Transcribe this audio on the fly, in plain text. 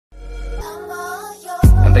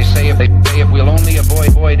They say if we'll only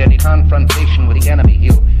avoid any confrontation with the enemy,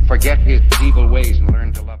 he'll forget his evil ways and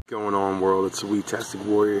learn to love. Going on, world? It's the Weetastic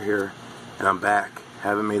Warrior here, and I'm back.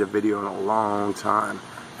 Haven't made a video in a long time.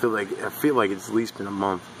 I feel like it's at least been a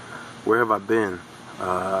month. Where have I been?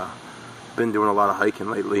 Been doing a lot of hiking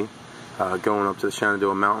lately. Going up to the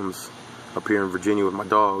Shenandoah Mountains up here in Virginia with my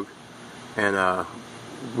dog, and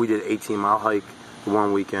we did an 18-mile hike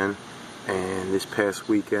one weekend, and this past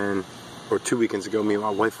weekend, or 2 weekends ago, me and my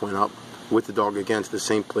wife went up with the dog again to the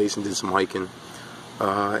same place and did some hiking.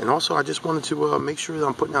 And also, I just wanted to make sure that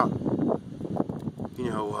I'm putting out,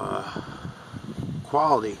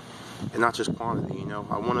 quality and not just quantity.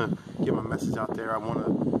 I want to get my message out there. I want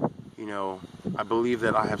to, I believe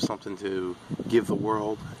that I have something to give the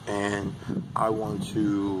world, and I want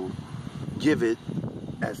to give it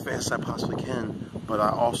as fast as I possibly can, but I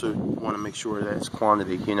also want to make sure that it's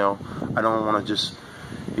quantity. I don't want to just,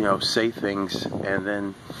 say things and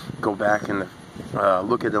then go back and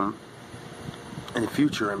look at them in the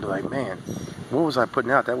future and be like, man, what was I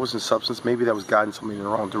putting out? That wasn't substance. Maybe that was guiding somebody in the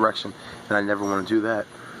wrong direction, and I never want to do that.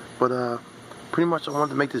 But pretty much I wanted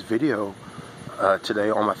to make this video today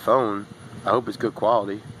on my phone. I hope it's good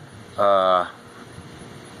quality. About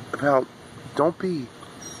don't be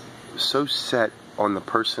so set on the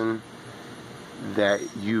person that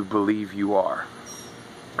you believe you are.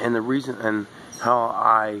 And the reason and how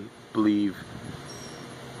I believe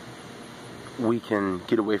we can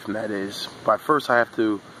get away from that is by first I have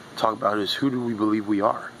to talk about is who do we believe we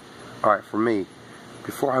are. Alright, for me,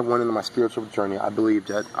 before I went into my spiritual journey, I believed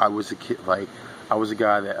that I was a kid, I was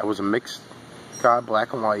a mixed guy,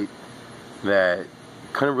 black and white, that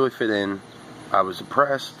couldn't really fit in. I was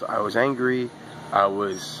depressed, I was angry, I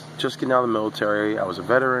was just getting out of the military, I was a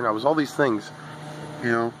veteran, I was all these things,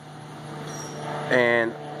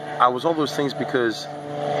 and I was all those things because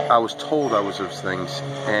I was told I was those things,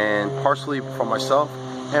 and partially from myself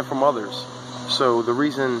and from others. So the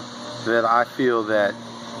reason that I feel that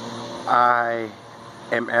I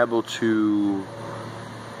am able to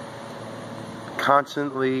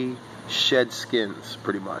constantly shed skins,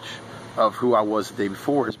 pretty much, of who I was the day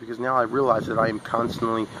before is because now I realize that I am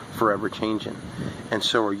constantly forever changing, and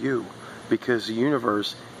so are you, because the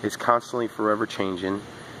universe is constantly forever changing.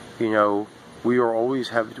 We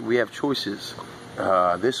have choices,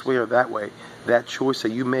 this way or that way. That choice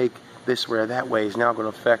that you make this way or that way is now going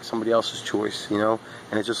to affect somebody else's choice, and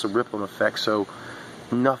it's just a rippling effect. So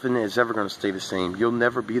nothing is ever going to stay the same. You'll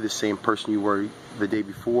never be the same person you were the day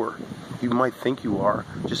before. You might think you are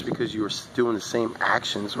just because you are doing the same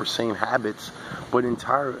actions or same habits, but in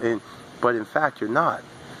fact you're not.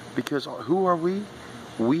 Because who are we?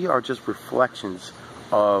 We are just reflections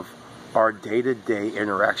of our day-to-day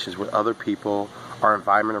interactions with other people, our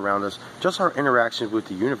environment around us, just our interactions with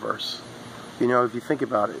the universe. If you think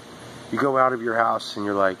about it, you go out of your house and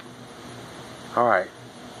you're like, alright,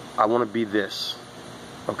 I want to be this.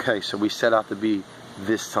 Okay, so we set out to be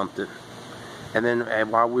this something. And then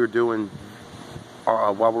while we're while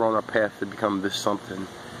we're on our path to become this something,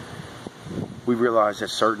 we realize that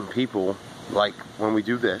certain people like when we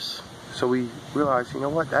do this. So we realize,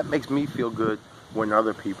 that makes me feel good when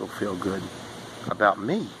other people feel good about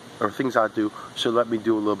me or things I do, so let me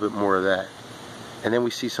do a little bit more of that. And then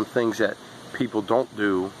we see some things that people don't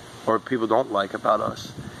do or people don't like about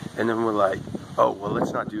us, and then we're like, oh, well,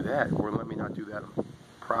 let's not do that, or let me not do that in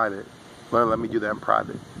private. Well, let me do that in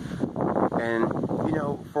private. And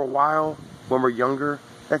for a while when we're younger,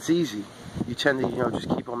 that's easy. You tend to just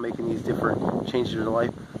keep on making these different changes in your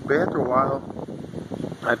life, but after a while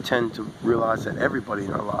I tend to realize that everybody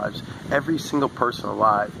in our lives, every single person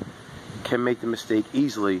alive, can make the mistake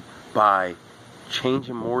easily by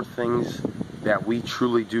changing more things that we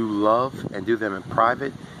truly do love and do them in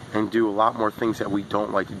private, and do a lot more things that we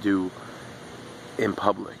don't like to do in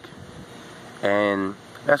public. And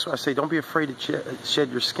that's why I say don't be afraid to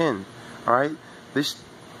shed your skin. Alright?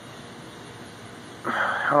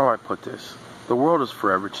 How do I put this? The world is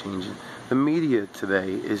forever changing. The media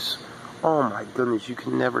today is, oh my goodness, you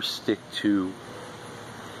can never stick to,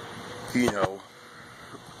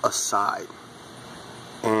 a side.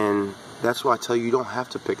 And that's why I tell you, you don't have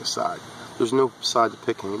to pick a side. There's no side to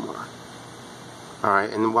pick anymore.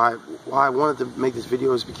 Alright, and why I wanted to make this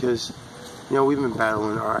video is because, we've been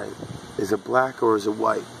battling, alright, is it black or is it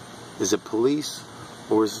white? Is it police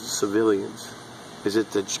or is it civilians? Is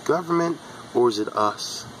it the government or is it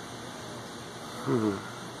us?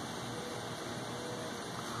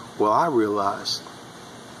 Well, I realized,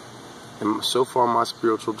 and so far in my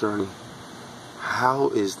spiritual journey, how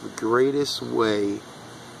is the greatest way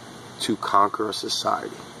to conquer a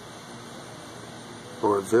society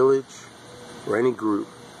or a village or any group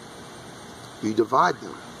You divide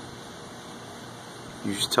them.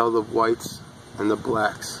 You just tell the whites and the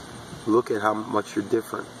blacks, look at how much you're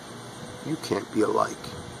different. You can't be alike.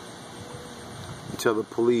 You tell the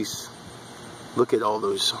police, look at all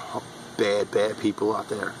those bad people out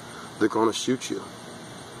there. They're going to shoot you.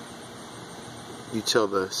 You tell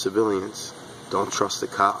the civilians, don't trust the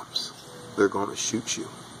cops. They're going to shoot you.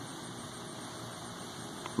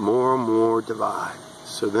 More and more divide.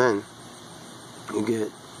 So then you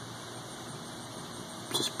get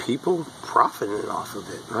just people profiting off of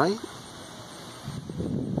it, right?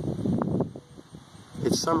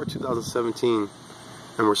 It's summer 2017,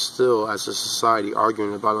 and we're still, as a society,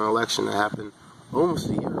 arguing about an election that happened almost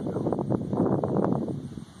a year ago.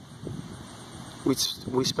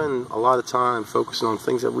 We spend a lot of time focusing on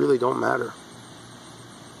things that really don't matter.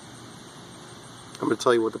 I'm going to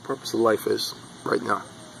tell you what the purpose of life is right now.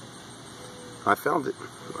 I found it.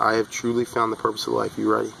 I have truly found the purpose of life.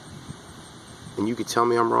 You ready? And you can tell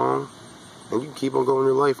me I'm wrong, and you can keep on going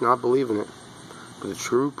your life not believing it. But the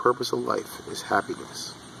true purpose of life is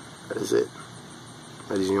happiness. That is it.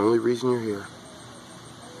 That is the only reason you're here.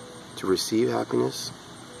 To receive happiness,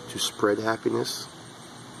 to spread happiness.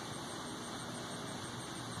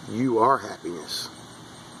 You are happiness.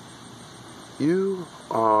 You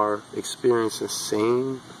are experiencing the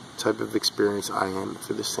same type of experience I am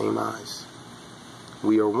through the same eyes.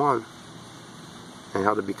 We are one. And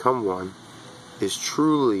how to become one is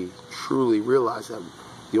truly realize that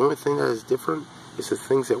the only thing that is different is the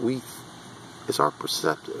things that it's our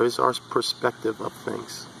perspective of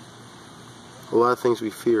things. A lot of things we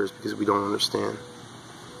fear is because we don't understand.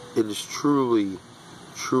 It is truly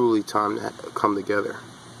time to come together.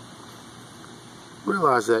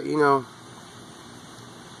 Realize that, you know,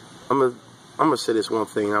 I'm gonna say this one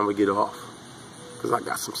thing and I'm gonna get off, because I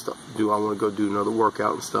got some stuff to do. I want to go do another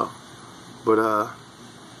workout and stuff. But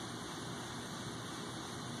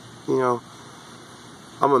you know,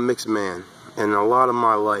 I'm a mixed man, and a lot of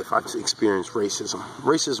my life I've experienced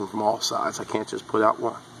racism from all sides. I can't just put out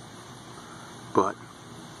one. But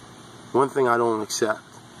one thing I don't accept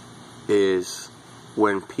is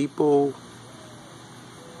when people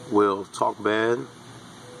will talk bad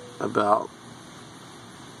about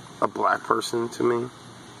a black person to me,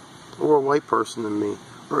 or a white person to me,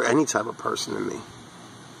 or any type of person to me.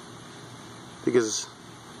 Because,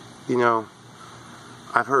 you know,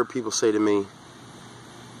 I've heard people say to me,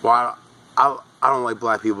 well, I don't like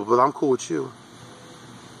black people, but I'm cool with you.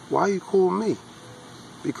 Why are you cool with me?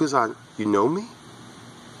 Because you know me?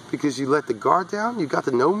 Because you let the guard down? You got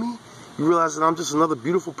to know me? You realize that I'm just another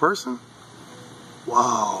beautiful person?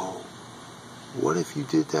 Whoa. What if you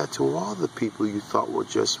did that to all the people you thought were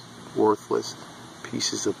just worthless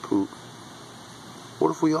pieces of poop? What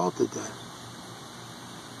if we all did that?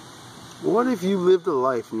 What if you lived a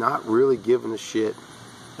life not really giving a shit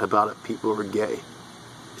about if people are gay?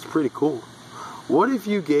 It's pretty cool. What if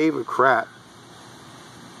you gave a crap,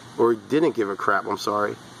 or didn't give a crap, I'm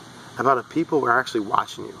sorry, about if people were actually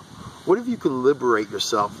watching you? What if you could liberate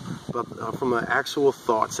yourself from the actual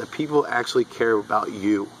thoughts that people actually care about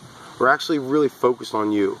you, or actually really focused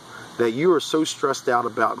on you, that you are so stressed out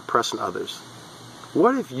about impressing others?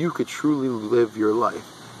 What if you could truly live your life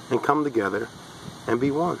and come together and be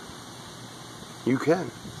one? You can.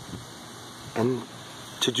 And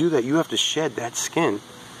to do that, you have to shed that skin.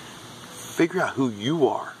 Figure out who you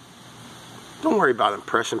are. Don't worry about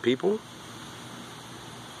impressing people.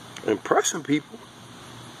 Impressing people?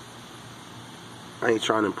 I ain't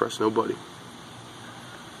trying to impress nobody.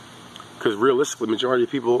 Because realistically, majority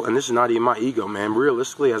of people, and this is not even my ego, man,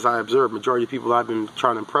 realistically, as I observe, majority of people I've been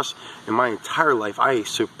trying to impress in my entire life, I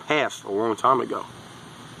surpassed a long time ago.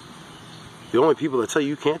 The only people that tell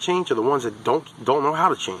you can't change are the ones that don't know how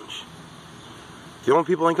to change. The only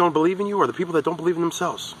people that ain't going to believe in you are the people that don't believe in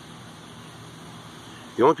themselves.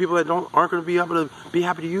 The only people that aren't going to be able to be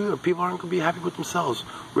happy to you are people aren't going to be happy with themselves.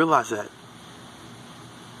 Realize that.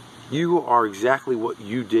 You are exactly what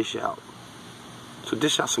you dish out. So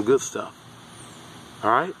dish out some good stuff.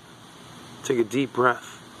 Alright? Take a deep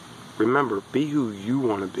breath. Remember, be who you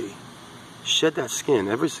want to be. Shed that skin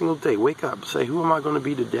every single day. Wake up. Say, who am I going to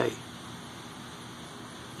be today?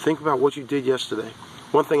 Think about what you did yesterday.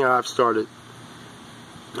 One thing I've started,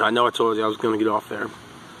 I know I told you I was going to get off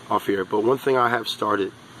here, but one thing I have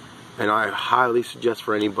started, and I highly suggest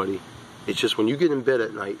for anybody, it's just when you get in bed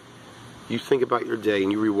at night, you think about your day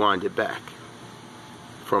and you rewind it back.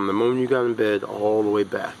 From the moment you got in bed all the way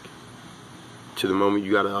back to the moment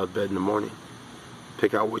you got out of bed in the morning.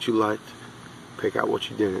 Pick out what you liked, pick out what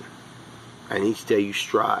you didn't, and each day you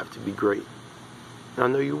strive to be great. And I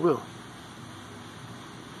know you will.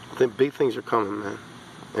 I think big things are coming, man,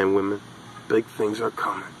 and women. Big things are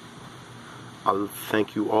coming. I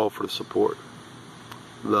thank you all for the support.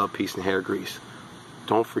 Love, peace, and hair grease.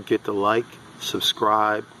 Don't forget to like,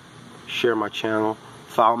 subscribe, share my channel.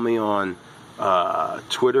 Follow me on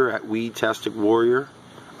Twitter at Weedtastic Warrior.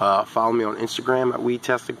 Follow me on Instagram at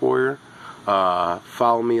Weedtastic Warrior.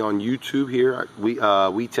 Follow me on YouTube here at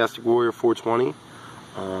Weedtastic Warrior 420.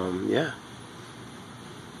 Yeah.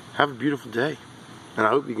 Have a beautiful day. And I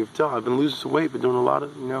hope you can tell I've been losing some weight, but doing a lot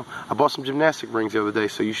of, I bought some gymnastic rings the other day,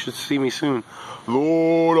 so you should see me soon.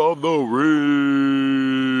 Lord of the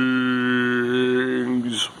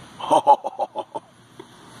Rings.